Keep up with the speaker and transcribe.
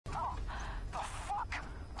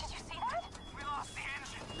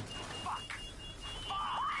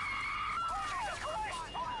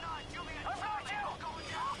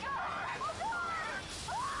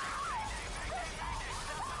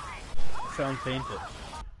sound painted.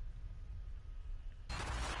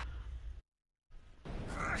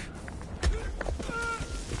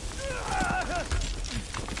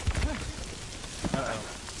 Uh-oh.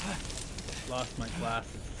 Lost my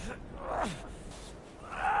glasses.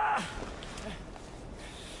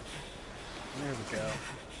 There we go.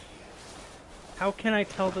 How can I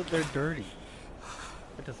tell that they're dirty?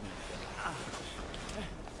 That doesn't make sense.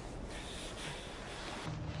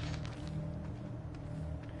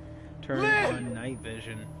 Turn on night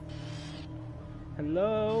vision.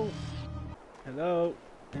 Hello? Hello?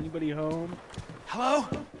 Anybody home? Hello?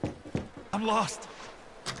 I'm lost.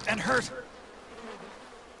 And hurt.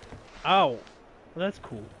 Oh. Well, that's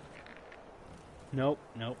cool. Nope,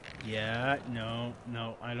 nope. Yeah, no,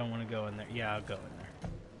 no. I don't want to go in there. Yeah, I'll go in there.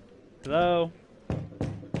 Hello?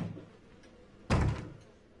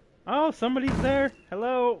 Oh, somebody's there.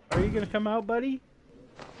 Hello? Are you going to come out, buddy?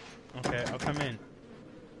 Okay, I'll come in.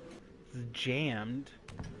 It's jammed.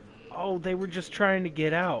 Oh, they were just trying to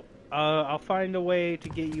get out. I'll find a way to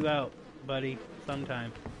get you out, buddy,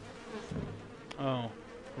 sometime. Oh,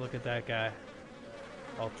 look at that guy.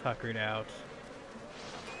 All tuckered out.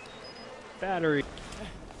 Battery.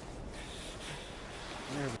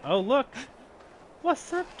 Oh, look!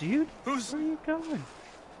 What's up, dude? Where are you going?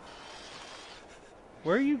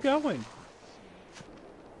 Where are you going?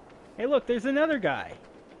 Hey, look, there's another guy.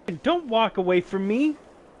 Don't walk away from me!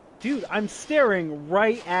 Dude, I'm staring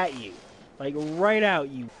right at you. Like, right at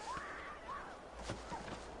you.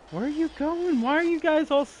 Where are you going? Why are you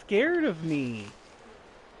guys all scared of me?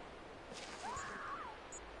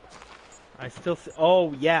 I still see...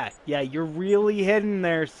 Oh, yeah. Yeah, you're really hidden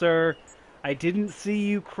there, sir. I didn't see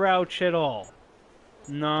you crouch at all.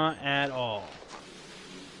 Not at all.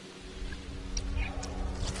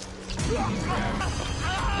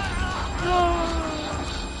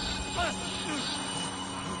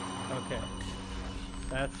 Okay.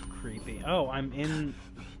 That's creepy. Oh, I'm in...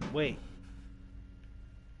 Wait.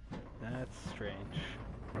 That's strange.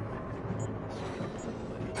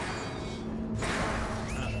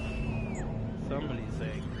 Somebody's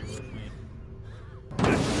angry with me.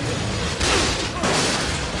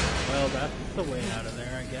 Well, that's the way out of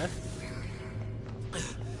there, I guess.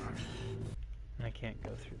 I can't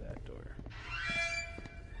go through that door.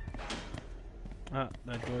 Ah,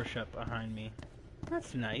 that door shut behind me.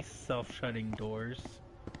 That's nice, self-shutting doors.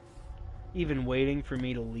 Even waiting for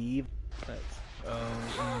me to leave. Let's go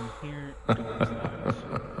in here. Doors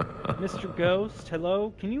out. Mr. Ghost,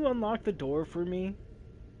 hello? Can you unlock the door for me?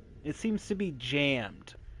 It seems to be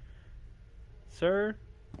jammed. Sir?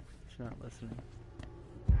 He's not listening.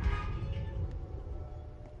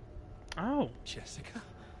 Oh. Jessica?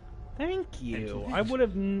 Thank you. I would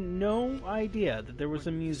have no idea that there was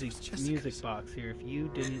a music box here if you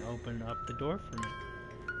didn't open up the door for me.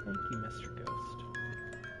 Thank you, Mr. Ghost.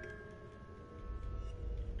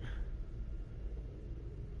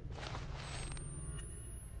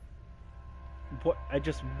 What? I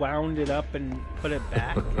just wound it up and put it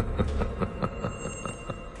back?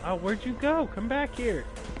 Oh, where'd you go? Come back here.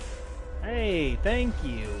 Hey, thank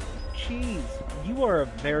you. Jeez, you are a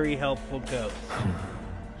very helpful ghost.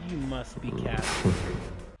 You must be captured.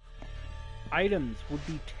 Items would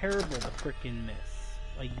be terrible to frickin' miss.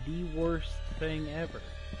 Like, the worst thing ever.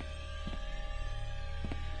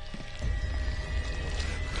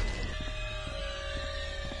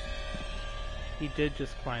 He did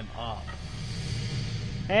just climb up.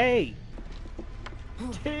 Hey!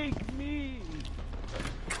 Take me!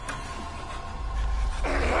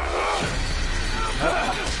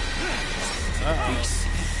 Uh-oh.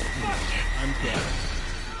 I'm dead.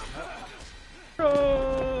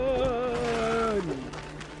 Run!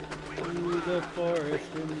 Through the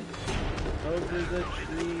forest and over the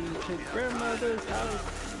tree to grandmother's house.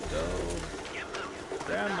 Go,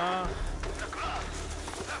 Grandma.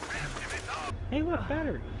 Hey, look,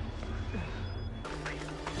 battery.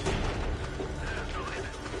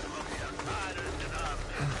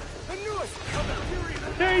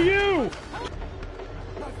 Hey, you!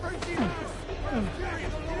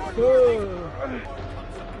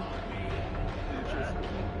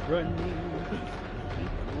 Running,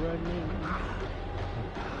 running.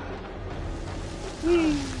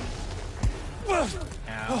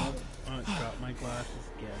 Ow. Oh, it dropped my glasses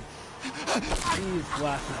again. These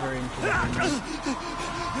glasses are important.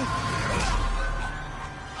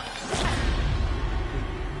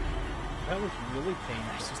 That was really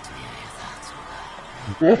painful.